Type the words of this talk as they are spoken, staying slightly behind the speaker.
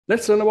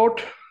Let's learn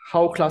about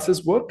how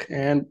classes work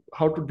and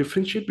how to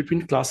differentiate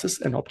between classes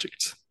and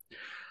objects.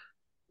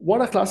 What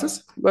are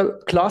classes? Well,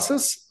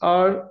 classes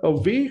are a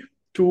way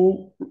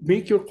to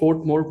make your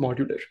code more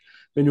modular.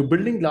 When you're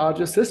building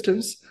larger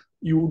systems,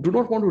 you do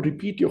not want to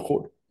repeat your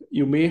code.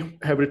 You may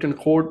have written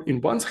code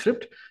in one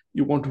script.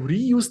 You want to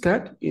reuse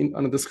that in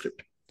another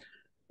script.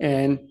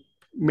 And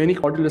many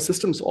modular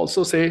systems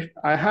also say,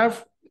 I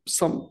have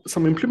some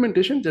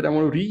implementation that I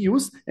want to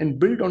reuse and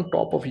build on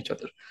top of each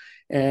other.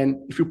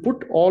 And if you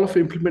put all of the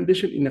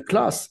implementation in a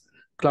class,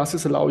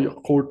 classes allow your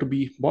code to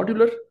be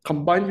modular,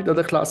 combined with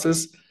other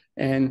classes,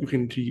 and you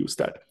can reuse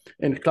that.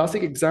 And a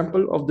classic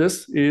example of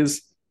this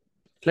is,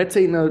 let's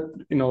say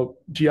in a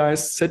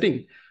GIS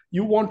setting,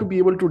 you want to be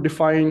able to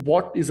define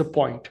what is a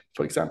point,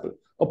 for example.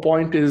 A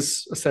point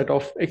is a set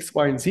of X,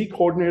 Y, and Z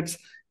coordinates.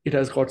 It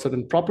has got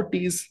certain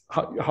properties,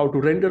 how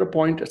to render a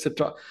point,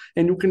 etc.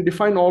 And you can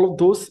define all of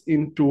those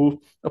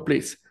into a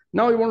place.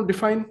 Now you want to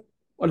define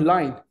a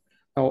line.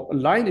 Now, a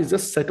line is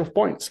just a set of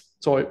points.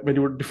 So when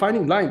you're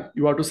defining line,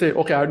 you have to say,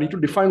 okay, I need to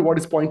define what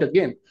is point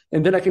again.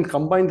 And then I can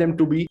combine them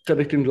to be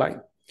correct in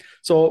line.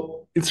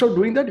 So instead of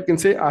doing that, you can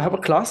say, I have a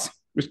class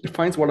which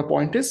defines what a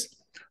point is.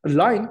 A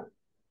line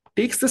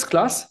takes this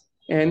class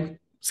and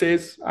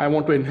says, I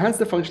want to enhance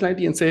the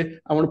functionality and say,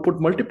 I want to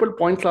put multiple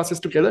point classes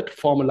together to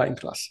form a line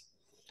class,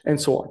 and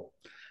so on.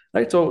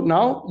 Right? So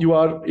now you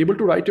are able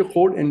to write your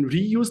code and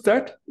reuse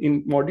that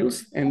in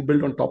modules and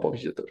build on top of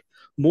each other.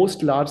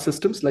 Most large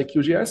systems like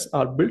QGIS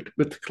are built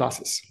with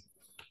classes.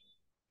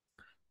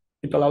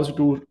 It allows you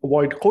to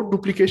avoid code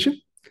duplication.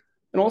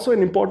 And also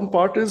an important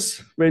part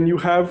is when you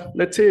have,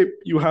 let's say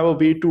you have a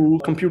way to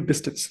compute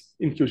distance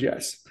in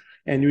QGIS,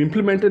 and you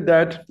implemented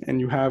that and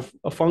you have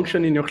a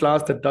function in your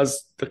class that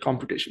does the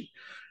computation.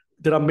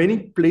 There are many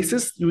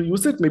places you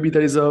use it. Maybe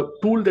there is a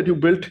tool that you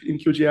built in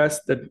QGIS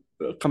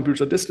that computes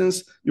the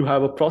distance. You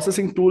have a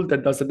processing tool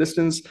that does the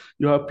distance.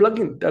 You have a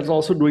plugin that's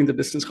also doing the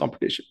distance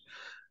computation.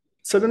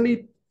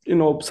 Suddenly,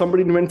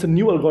 somebody invents a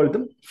new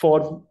algorithm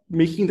for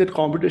making that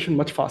computation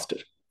much faster.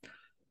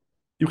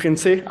 You can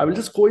say, I will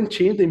just go and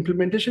change the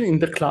implementation in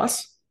the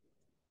class,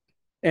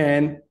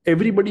 and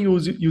everybody who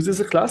uses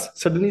a class,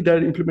 suddenly their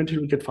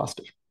implementation will get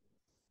faster.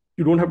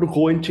 You don't have to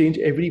go and change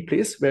every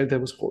place where there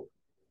was code.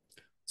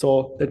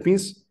 So that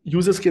means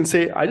users can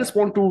say, I just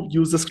want to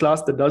use this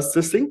class that does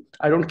this thing.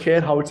 I don't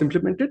care how it's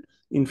implemented.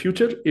 In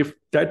future, if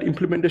that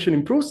implementation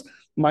improves,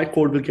 my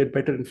code will get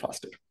better and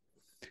faster.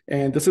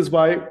 And this is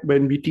why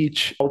when we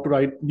teach how to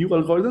write new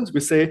algorithms, we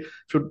say,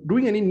 if you're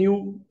doing any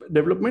new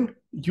development,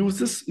 use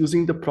this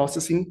using the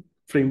processing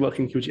framework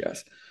in QGIS.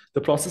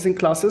 The processing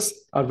classes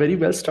are very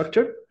well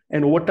structured,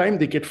 and over time,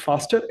 they get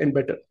faster and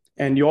better.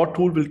 And your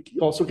tool will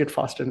also get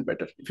faster and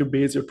better if you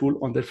base your tool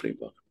on that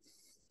framework.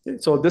 Okay?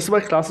 So this is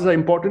why classes are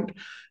important.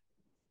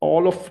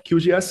 All of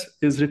QGIS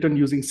is written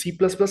using C++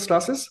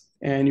 classes,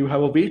 and you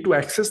have a way to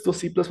access those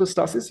C++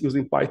 classes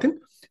using Python,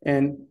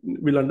 and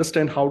we'll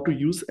understand how to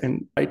use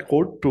and write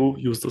code to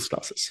use those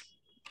classes.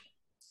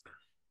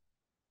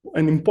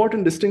 An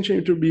important distinction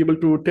you should be able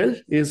to tell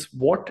is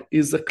what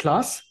is a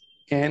class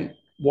and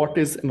what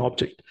is an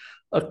object.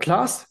 A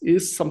class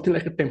is something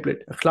like a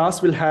template. A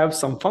class will have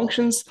some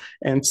functions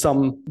and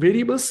some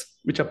variables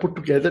which are put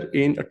together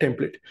in a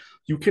template.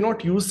 You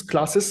cannot use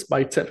classes by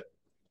itself.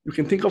 You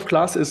can think of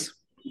class as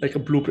like a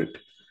blueprint.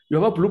 You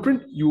have a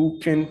blueprint, you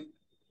can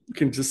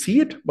just see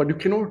it, but you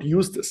cannot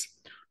use this.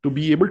 To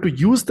be able to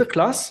use the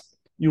class,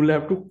 you will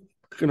have to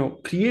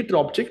create the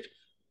object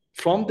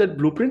from that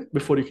blueprint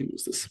before you can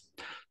use this.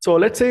 So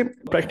let's say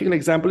a practical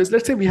example is,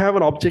 let's say we have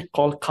an object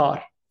called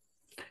car.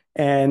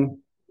 And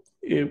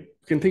you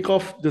can think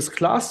of this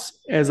class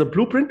as a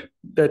blueprint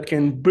that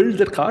can build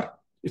the car.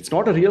 It's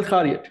not a real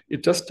car yet.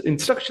 It's just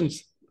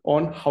instructions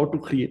on how to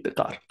create the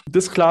car.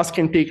 This class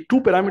can take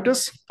two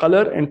parameters,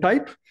 color and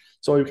type.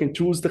 So you can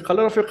choose the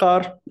color of your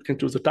car, you can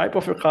choose the type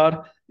of your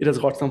car. It has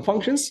got some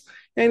functions.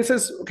 And it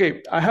says,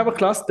 okay, I have a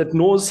class that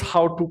knows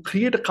how to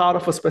create a car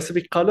of a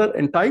specific color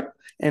and type,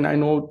 and I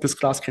know this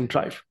class can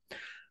drive.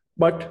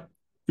 But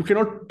you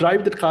cannot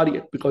drive the car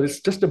yet because it's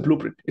just a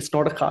blueprint. It's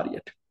not a car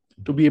yet.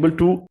 To be able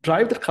to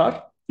drive the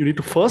car, you need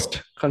to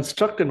first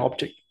construct an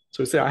object.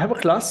 So you say, I have a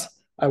class,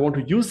 I want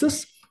to use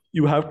this.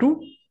 You have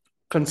to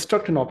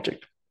construct an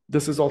object.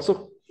 This is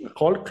also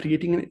called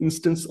creating an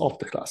instance of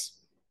the class.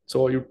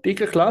 So you take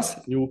a class,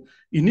 you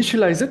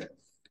initialize it,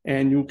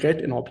 and you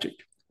get an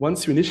object.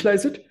 Once you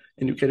initialize it,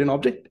 and you get an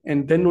object,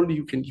 and then only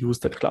you can use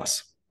that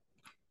class.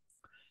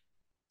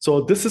 So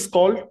this is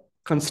called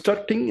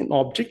constructing an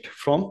object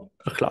from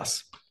a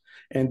class.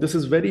 And this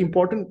is very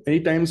important. Many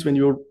times when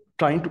you're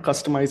trying to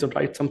customize or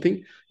write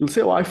something, you'll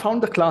say, oh, I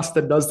found the class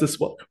that does this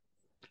work.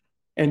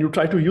 And you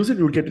try to use it,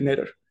 you'll get an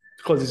error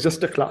because it's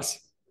just a class.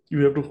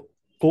 You have to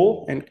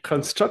go and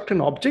construct an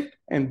object,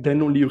 and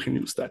then only you can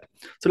use that.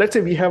 So let's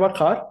say we have a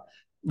car.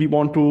 We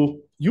want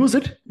to use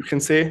it. You can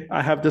say,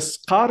 I have this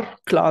car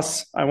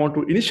class. I want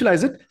to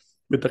initialize it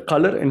with the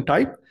color and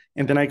type.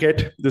 And then I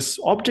get this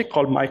object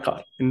called my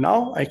car. And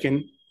now I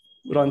can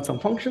run some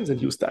functions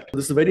and use that.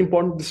 This is a very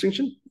important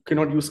distinction.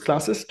 cannot use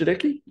classes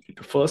directly. You need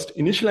to first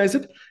initialize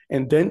it,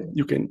 and then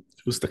you can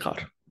use the car.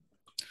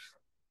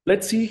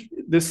 Let's see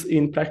this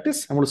in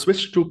practice. I'm going to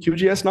switch to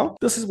QGIS now.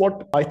 This is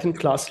what Python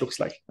class looks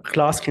like. A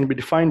class can be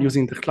defined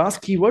using the class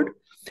keyword,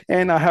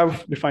 and I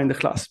have defined the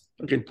class.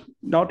 Okay,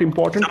 not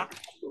important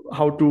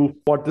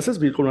what this is.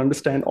 We're going to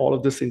understand all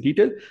of this in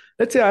detail.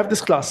 Let's say I have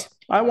this class.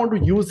 I want to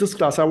use this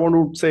class. I want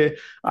to say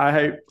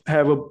I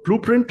have a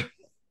blueprint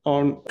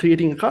on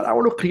creating a car. I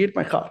want to create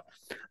my car.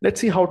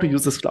 Let's see how to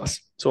use this class.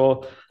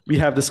 So we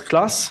have this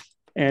class,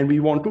 and we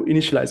want to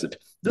initialize it.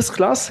 This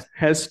class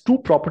has two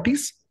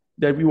properties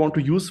that we want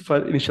to use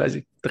for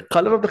initializing: the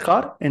color of the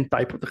car and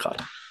type of the car.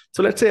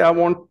 So let's say I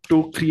want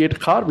to create a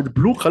car with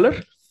blue color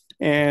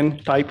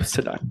and type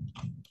sedan.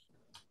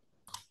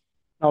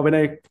 Now, when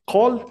I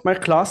call my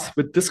class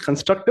with this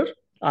constructor,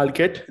 I'll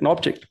get an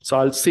object. So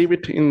I'll save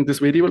it in this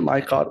variable,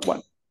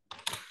 myCar1.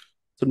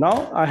 So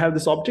now I have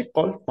this object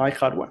called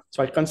myCar1.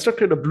 So I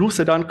constructed a blue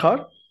sedan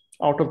car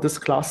out of this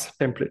class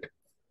template.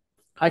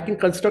 I can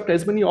construct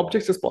as many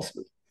objects as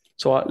possible.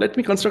 So let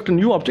me construct a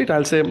new object.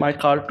 I'll say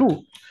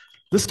myCar2.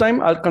 This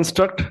time I'll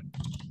construct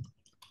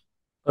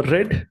a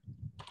red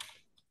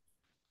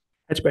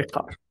hatchback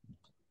car.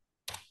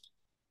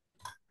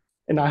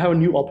 And I have a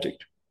new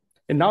object.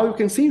 And now you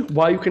can see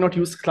why you cannot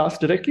use class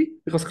directly,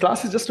 because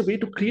class is just a way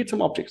to create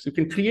some objects. You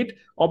can create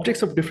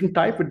objects of different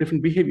type with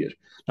different behavior.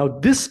 Now,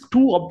 these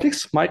two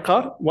objects,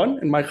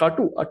 myCar1 and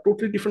myCar2, are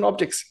totally different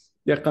objects.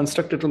 They are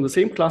constructed from the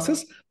same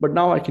classes, but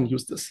now I can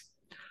use this.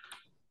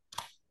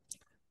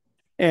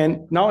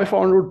 And now if I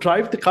want to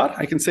drive the car,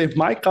 I can say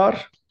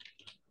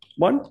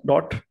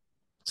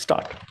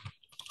myCar1.start.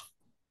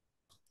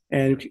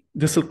 And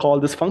this will call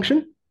this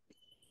function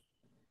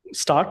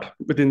start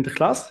within the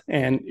class,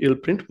 and it'll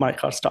print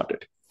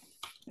myCar_started.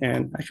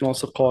 And I can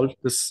also call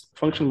this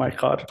function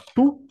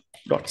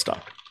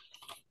myCar2.start.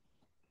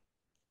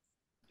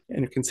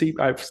 And you can see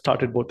I've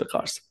started both the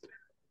cars.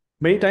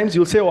 Many times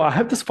you'll say, oh, I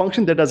have this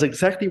function that does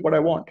exactly what I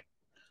want.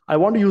 I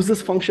want to use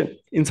this function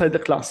inside the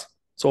class.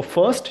 So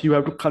first you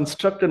have to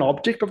construct an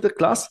object of the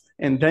class,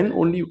 and then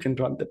only you can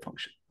run that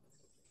function.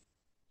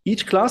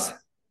 Each class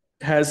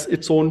has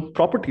its own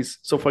properties.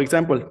 So for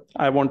example,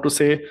 I want to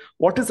say,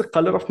 what is the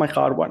color of my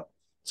car1?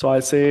 So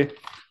I say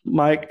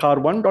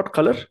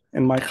myCar1.color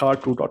and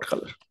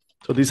myCar2.color.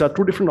 So these are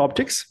two different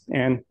objects,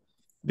 and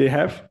they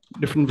have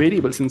different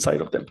variables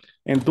inside of them.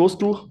 And those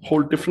two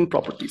hold different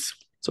properties.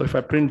 So if I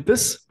print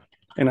this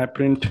and I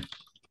print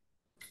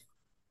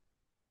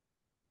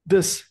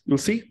this, you'll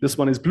see this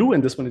one is blue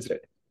and this one is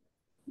red.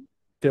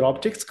 They're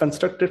objects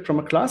constructed from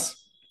a class,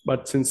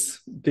 but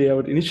since they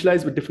are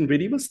initialized with different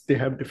variables, they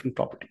have different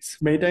properties.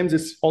 Many times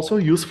it's also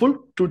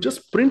useful to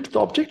just print the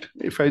object.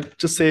 If I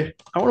just say,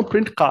 I want to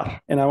print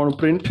car, and I want to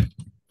print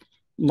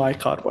my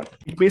car1.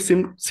 It may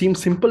seem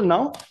simple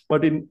now,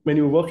 but when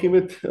you're working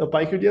with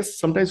PyQGIS,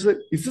 sometimes you say,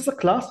 is this a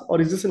class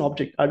or is this an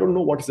object? I don't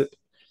know what is it.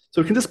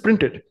 So you can just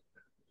print it.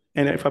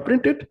 And if I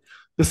print it,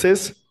 this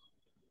says,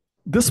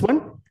 this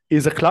one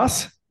is a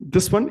class,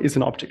 this one is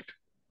an object.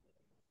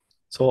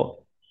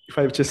 So if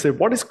I just say,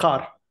 what is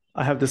car?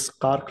 I have this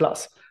car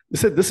class. They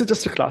said, this is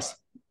just a class.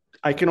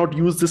 I cannot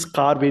use this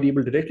car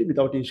variable directly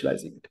without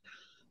initializing it.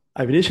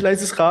 I've initialized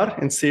this car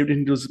and saved it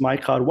into my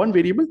car1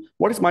 variable.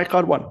 What is my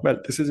car1? Well,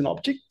 this is an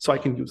object, so I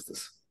can use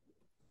this.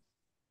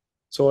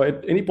 So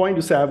at any point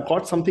you say, I've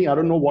got something, I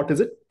don't know what is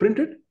it, print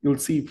it. You'll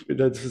see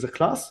whether this is a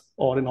class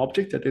or an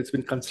object that has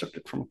been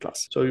constructed from a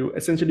class. So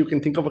you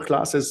can think of a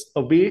class as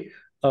a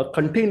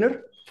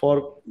container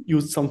for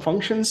use some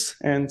functions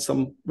and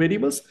some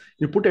variables.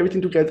 You put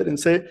everything together and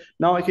say,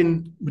 now I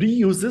can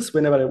reuse this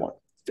whenever I want.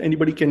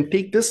 Anybody can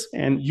take this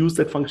and use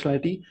that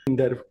functionality in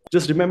there.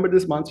 Just remember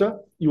this mantra.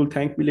 You will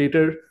thank me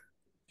later.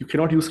 You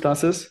cannot use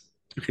classes.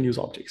 You can use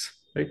objects,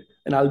 right?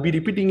 And I'll be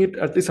repeating it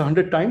at least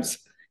 100 times,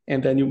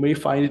 and then you may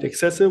find it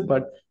excessive,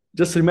 but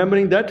just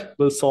remembering that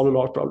will solve a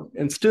lot of problems.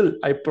 And still,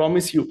 I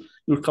promise you,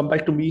 you'll come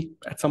back to me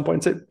at some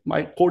point and say,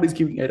 my code is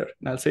giving error.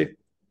 And I'll say,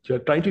 you're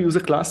trying to use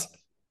a class.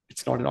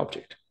 It's not an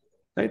object.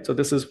 Right? So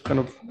this is kind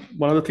of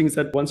one of the things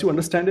that once you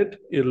understand it,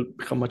 it'll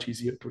become much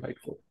easier to write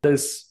code.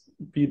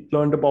 We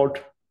learned about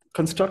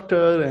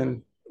constructor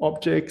and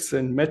objects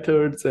and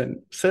methods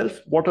and self.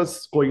 What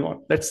is going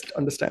on? Let's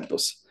understand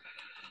those.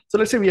 So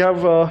let's say we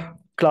have a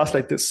class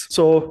like this.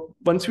 So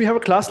once we have a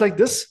class like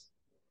this,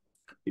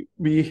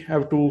 we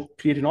have to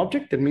create an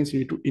object. That means you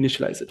need to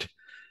initialize it.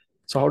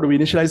 So how do we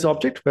initialize the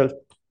object? Well,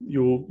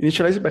 you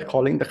initialize it by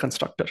calling the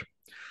constructor.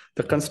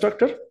 The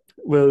constructor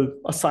will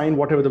assign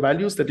whatever the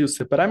values that you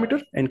say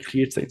parameter and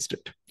creates the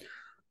instant.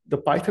 The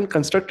Python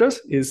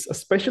constructors is a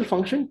special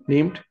function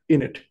named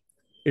init.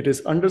 It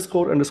is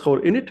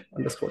 __init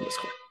 __.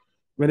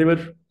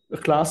 Whenever a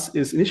class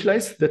is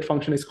initialized, that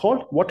function is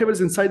called. Whatever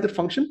is inside that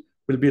function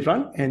will be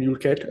run, and you'll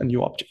get a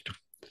new object.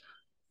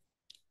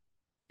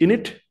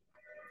 Init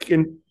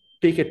can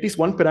take at least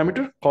one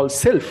parameter called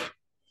self,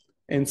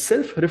 and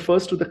self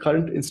refers to the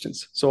current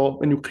instance. So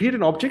when you create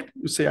an object,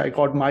 you say, I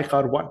got my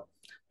car1.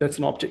 That's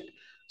an object.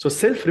 So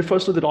self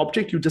refers to that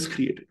object you just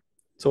created.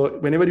 So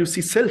whenever you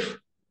see self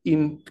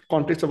in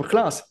context of a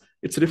class,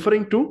 it's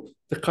referring to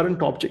the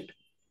current object.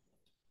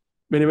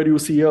 Whenever you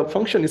see a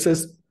function, it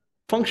says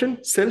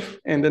function, self,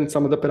 and then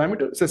some other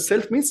parameter. It says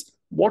self means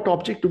what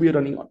object do we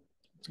running on?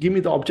 Give me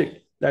the object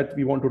that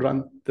we want to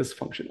run this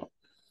function on.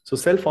 So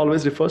self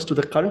always refers to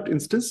the current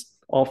instance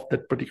of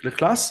that particular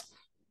class.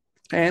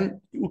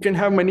 And you can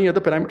have many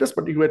other parameters,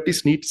 but you at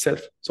least need self.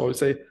 So I'll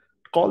say,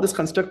 call this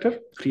constructor,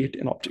 create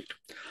an object.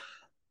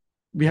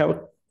 We have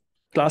a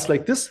class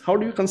like this. How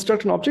do you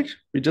construct an object?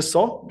 We just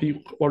saw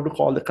we want to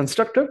call the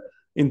constructor.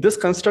 In this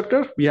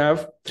constructor, we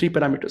have 3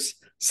 parameters: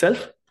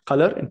 self,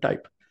 color, and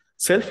type.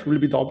 Self will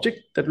be the object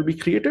that will be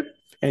created,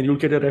 and you'll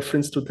get a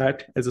reference to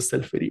that as a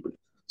self variable.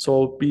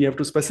 So we have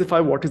to specify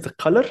what is the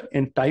color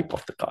and type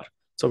of the car.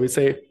 So we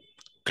say,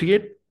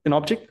 create an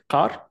object,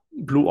 car,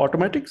 blue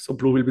automatic. So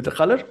blue will be the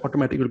color,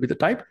 automatic will be the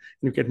type,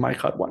 and you get my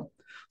car 1.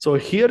 So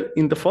here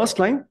in the first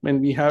line, when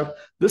we have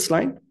this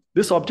line,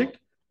 this object,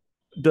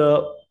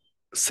 the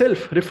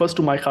self refers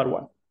to my car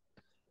 1.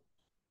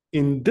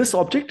 In this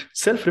object,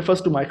 self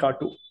refers to my car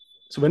 2.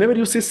 So whenever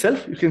you see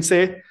self, you can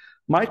say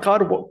my car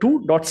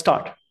 2 dot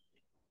start.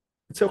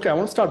 Say, okay, I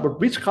want to start, but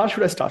which car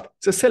should I start?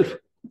 It's a self.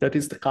 That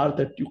is the car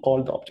that you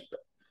call the object.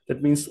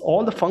 That means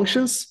all the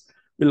functions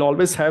will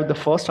always have the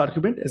first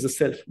argument as a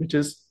self, which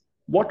is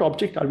what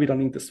object are we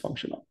running this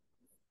function on?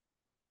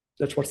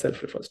 That's what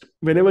self refers to.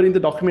 Whenever in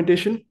the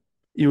documentation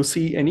you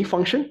see any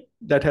function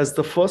that has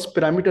the first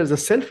parameter as a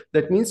self,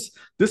 that means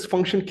this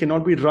function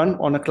cannot be run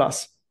on a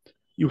class.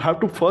 You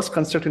have to first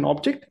construct an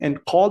object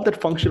and call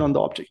that function on the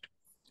object.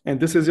 And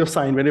this is your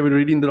sign. Whenever you're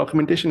reading the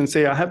documentation and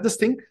say, I have this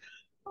thing,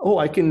 oh,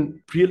 I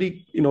can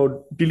really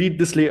delete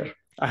this layer.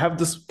 I have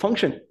this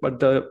function, but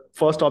the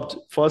first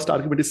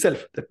argument is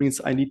self. That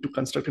means I need to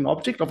construct an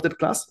object of that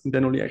class, and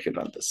then only I can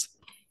run this.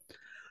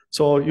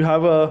 So you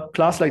have a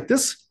class like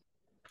this.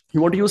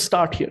 You want to use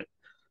start here.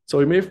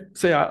 So you may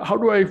say, how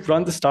do I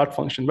run the start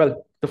function?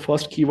 Well, the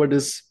first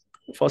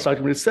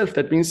argument is self.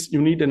 That means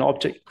you need an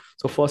object.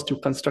 So first you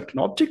construct an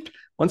object.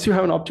 Once you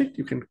have an object,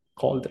 you can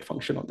call that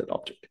function on that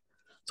object.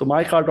 So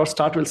my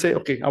car.start will say,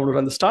 okay, I want to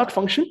run the start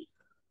function.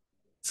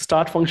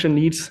 Start function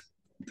needs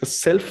the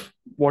self,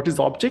 what is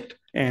the object,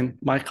 and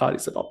my car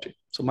is an object.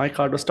 So my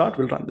car.start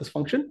will run this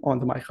function on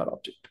the my car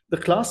object. The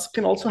class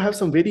can also have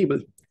some variable,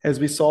 as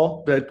we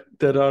saw that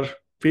there are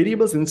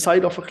variables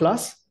inside of a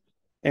class,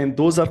 and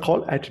those are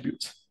called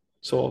attributes.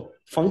 So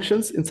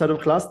functions inside of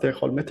a class, they're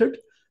called method.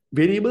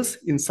 Variables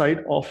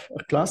inside of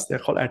a class, they're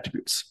called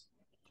attributes.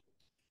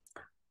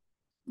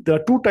 There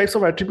are 2 types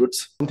of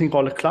attributes, something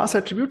called a class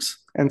attributes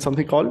and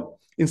something called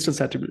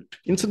instance attribute.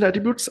 Instance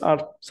attributes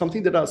are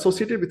something that are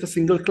associated with a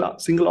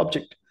single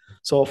object.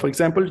 So for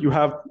example, you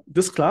have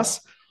this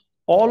class,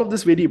 all of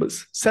these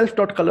variables,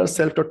 self.color,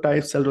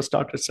 self.type,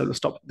 self.start,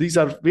 self.stop. These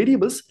are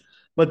variables,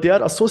 but they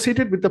are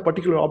associated with a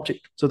particular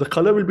object. So the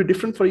color will be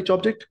different for each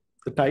object,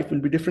 the type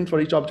will be different for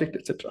each object,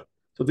 etc.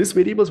 So these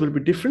variables will be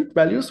different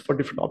values for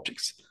different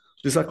objects.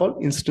 These are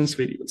called instance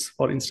variables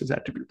or instance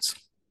attributes.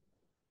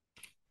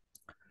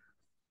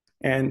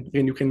 And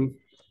then you can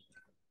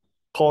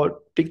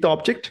take the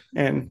object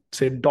and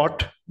say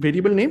dot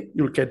variable name,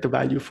 you'll get the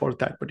value for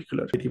that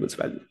particular variable's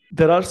value.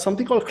 There are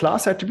something called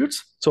class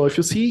attributes. So if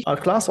you see, our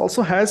class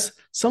also has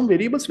some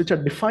variables which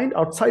are defined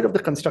outside of the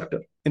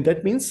constructor. And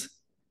that means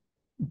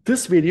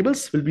these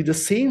variables will be the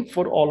same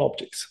for all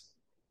objects.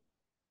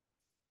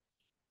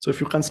 So if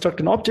you construct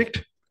an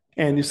object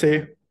and you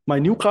say my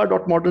new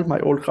car.model, my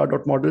old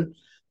car.model,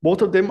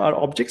 both of them are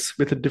objects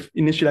with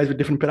initialized with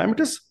different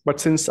parameters. But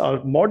since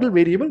our model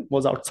variable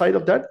was outside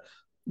of that,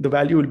 the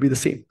value will be the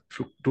same. If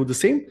you do the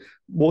same,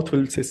 both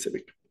will say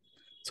civic.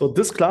 So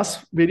this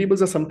class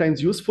variables are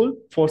sometimes useful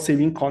for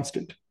saving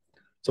constant.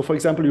 So for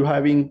example, you're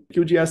having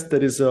QGIS,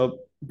 there is a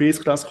base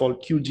class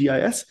called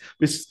QGIS,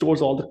 which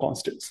stores all the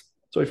constants.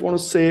 So if you want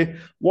to say,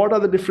 what are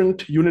the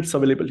different units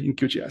available in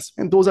QGIS?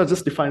 And those are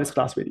just defined as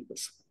class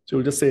variables. So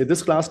you'll just say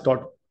this class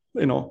dot,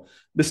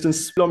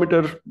 distance,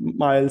 kilometer,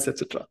 miles,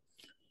 etc.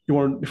 You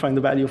want to define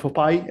the value of a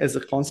pi as a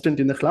constant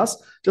in the class,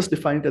 just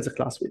define it as a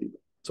class variable.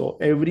 So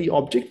every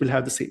object will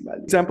have the same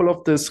value. Example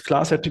of this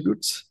class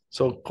attributes.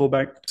 So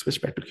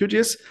switch back to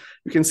QGIS.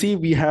 You can see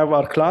we have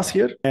our class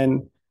here,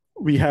 and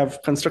we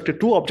have constructed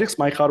 2 objects,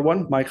 my car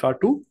 1, my car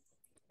 2.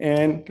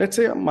 And let's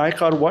say my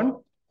car 1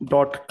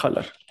 dot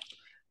color.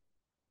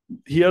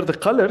 Here the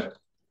color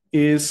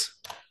is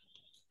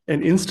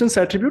an instance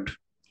attribute.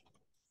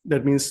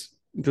 That means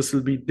this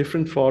will be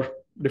different for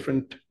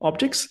different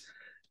objects.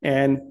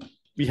 And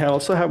we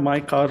also have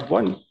my car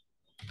 1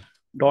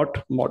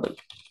 dot model.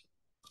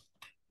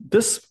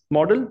 This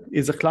model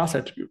is a class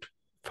attribute.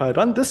 If I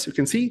run this, you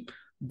can see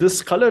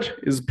this color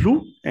is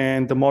blue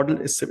and the model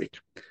is civic.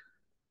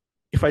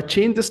 If I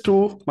change this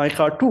to my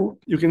car 2,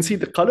 you can see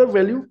the color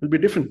value will be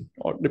different,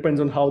 or depends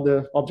on how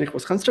the object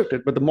was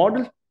constructed, but the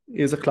model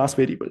is a class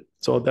variable.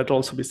 So that will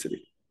also be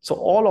civic. So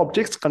all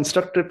objects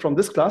constructed from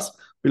this class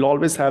will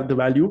always have the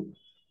value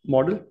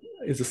model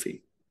is the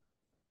same.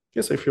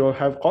 Okay, so if you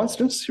have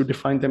constants, you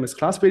define them as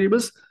class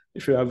variables.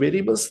 If you have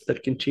variables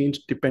that can change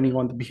depending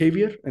on the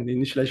behavior and the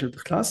initialization of the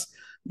class,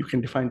 you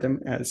can define them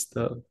as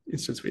the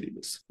instance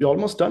variables. We're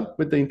almost done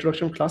with the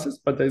introduction of classes,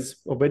 but there's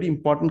a very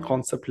important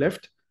concept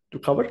left to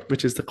cover,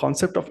 which is the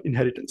concept of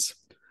inheritance.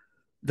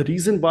 The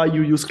reason why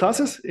you use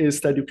classes is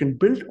that you can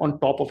build on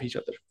top of each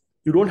other.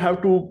 You don't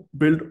have to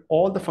build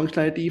all the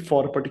functionality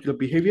for a particular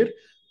behavior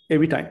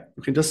every time.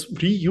 You can just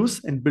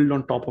reuse and build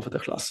on top of the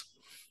class.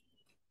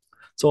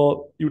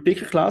 So you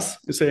take a class,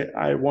 you say,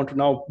 I want to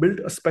now build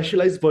a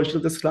specialized version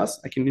of this class.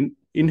 I can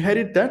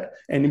inherit that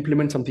and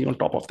implement something on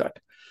top of that.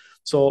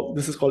 So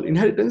this is called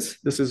inheritance.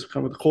 This is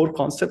kind of the core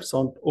concepts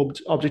on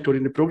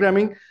object-oriented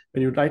programming.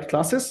 When you write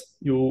classes,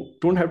 you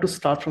don't have to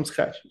start from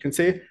scratch. You can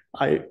say,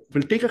 I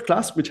will take a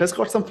class which has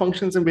got some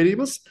functions and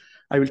variables.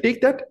 I will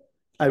take that,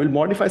 I will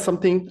modify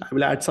something, I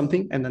will add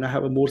something, and then I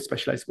have a more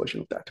specialized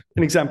version of that.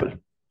 An example,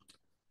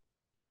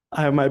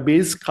 I have my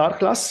base car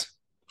class.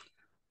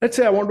 Let's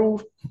say I want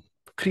to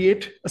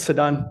create a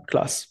sedan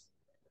class.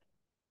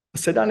 A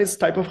sedan is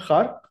type of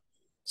car.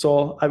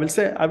 So I will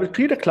say, I will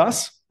create a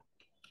class,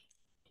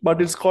 but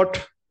it's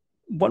got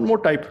one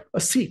more type, a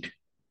seat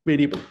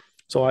variable.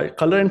 So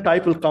color and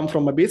type will come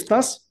from my base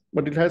class,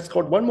 but it has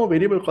got one more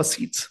variable called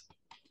seats.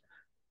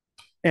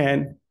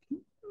 And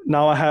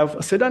now I have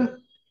a sedan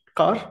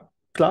car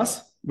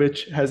class,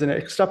 which has an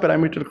extra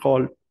parameter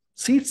called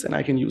seats, and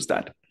I can use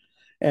that.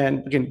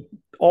 And again,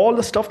 all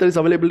the stuff that is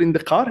available in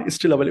the car is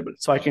still available.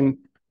 So I can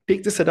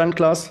take the sedan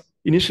class,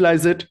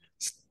 initialize it,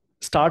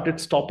 start it,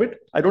 stop it.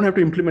 I don't have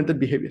to implement that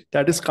behavior.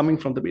 That is coming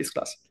from the base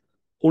class.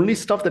 Only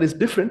stuff that is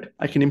different,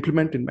 I can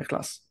implement in my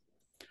class.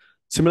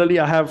 Similarly,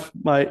 I have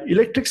my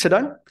electric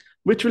sedan,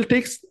 which I'll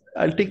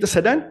take the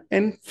sedan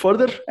and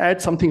further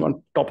add something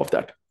on top of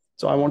that.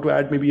 So I want to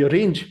add maybe a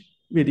range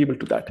variable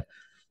to that.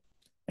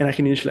 And I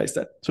can initialize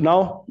that. So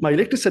now my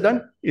electric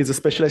sedan is a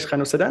specialized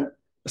kind of sedan.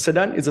 A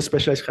sedan is a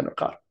specialized kind of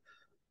car.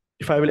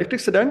 If I have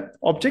electric sedan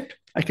object,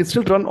 I can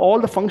still run all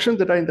the functions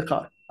that are in the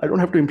car. I don't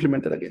have to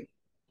implement it again.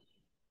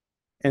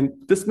 And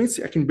this means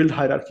I can build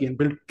hierarchy and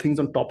build things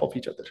on top of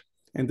each other.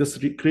 And this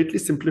greatly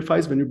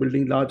simplifies when you're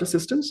building larger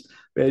systems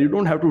where you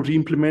don't have to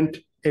re-implement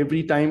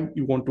every time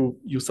you want to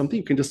use something.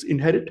 You can just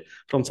inherit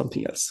from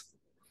something else.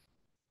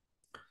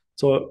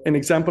 So an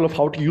example of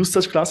how to use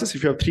such classes,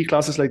 if you have 3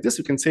 classes like this,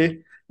 you can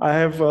say, I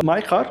have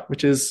my car,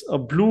 which is a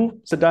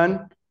blue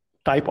sedan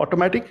type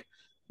automatic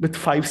with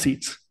 5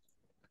 seats.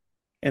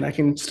 And I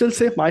can still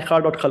say my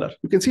car.color.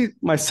 You can see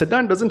my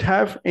sedan doesn't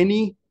have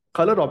any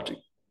color object,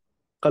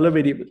 color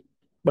variable.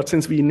 But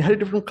since we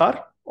inherited from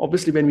car,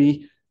 obviously when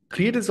we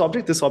create this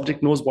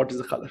object knows what is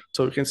the color.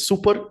 So you can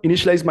super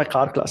initialize my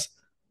car class,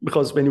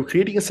 because when you're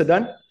creating a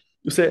sedan,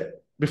 you say,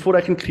 before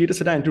I can create a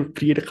sedan, I have to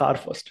create a car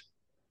first.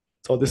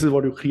 So this is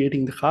what you're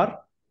creating the car,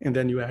 and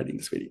then you're adding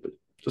this variable.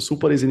 So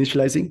super is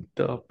initializing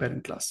the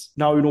parent class.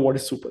 Now you know what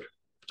is super.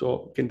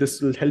 So again,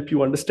 this will help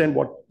you understand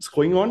what's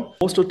going on.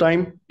 Most of the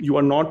time, you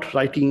are not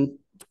writing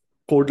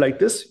code like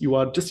this. You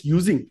are just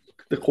using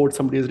the code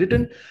somebody has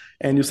written,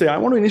 and you say, I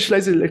want to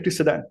initialize the electric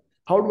sedan.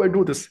 How do I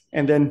do this?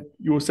 And then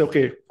you say,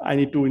 okay, I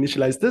need to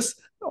initialize this.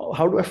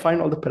 How do I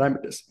find all the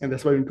parameters? And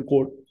that's why we need to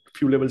go a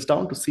few levels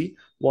down to see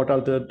what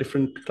are the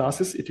different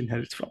classes it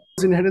inherits from. How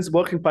does inheritance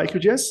work in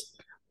PyQGIS?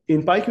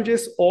 In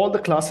PyQGIS, all the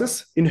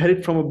classes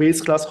inherit from a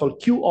base class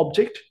called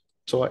QObject.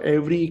 So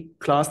every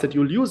class that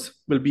you'll use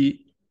will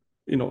be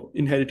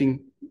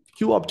inheriting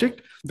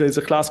QObject. There's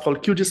a class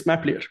called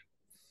QGIS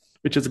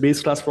which is a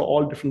base class for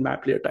all different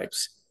map layer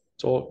types.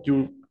 So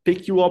you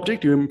take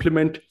QObject, you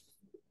implement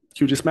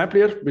QGIS map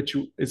layer, which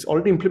is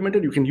already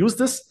implemented. You can use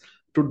this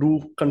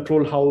to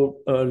control how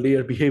a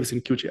layer behaves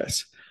in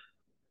QGIS.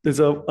 There's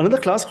another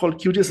class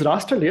called QGIS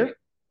raster layer,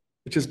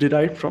 which is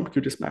derived from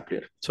QGIS map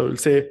layer. So we'll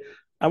say,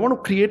 I want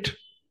to create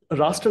a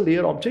raster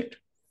layer object.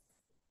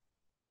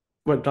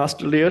 Well,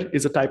 raster layer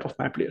is a type of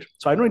map layer.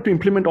 So I don't need to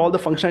implement all the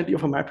functionality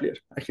of a map layer.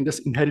 I can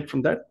just inherit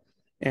from that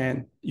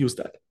and use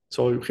that.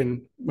 So you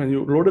can, when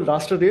you load a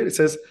raster layer, it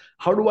says,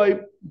 how do I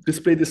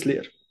display this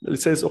layer?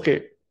 It says,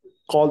 okay,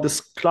 call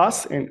this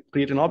class and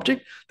create an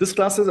object. This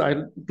class says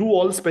I'll do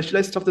all the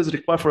specialized stuff that's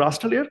required for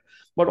raster layer,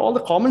 but all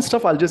the common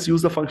stuff, I'll just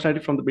use the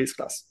functionality from the base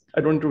class.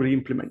 I don't need to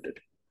re-implement it.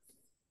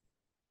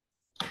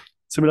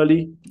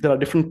 Similarly, there are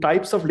different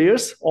types of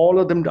layers. All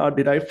of them are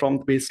derived from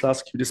the base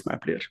class QGIS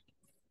map layer.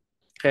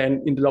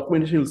 And in the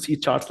documentation, you'll see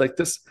charts like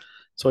this.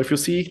 So if you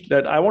see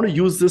that I want to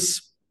use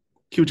this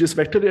QGIS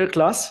vector layer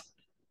class,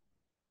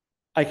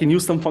 I can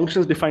use some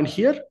functions defined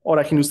here, or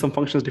I can use some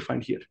functions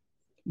defined here.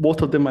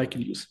 Both of them I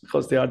can use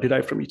because they are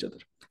derived from each other.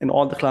 And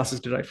all the classes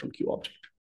derived from QObject.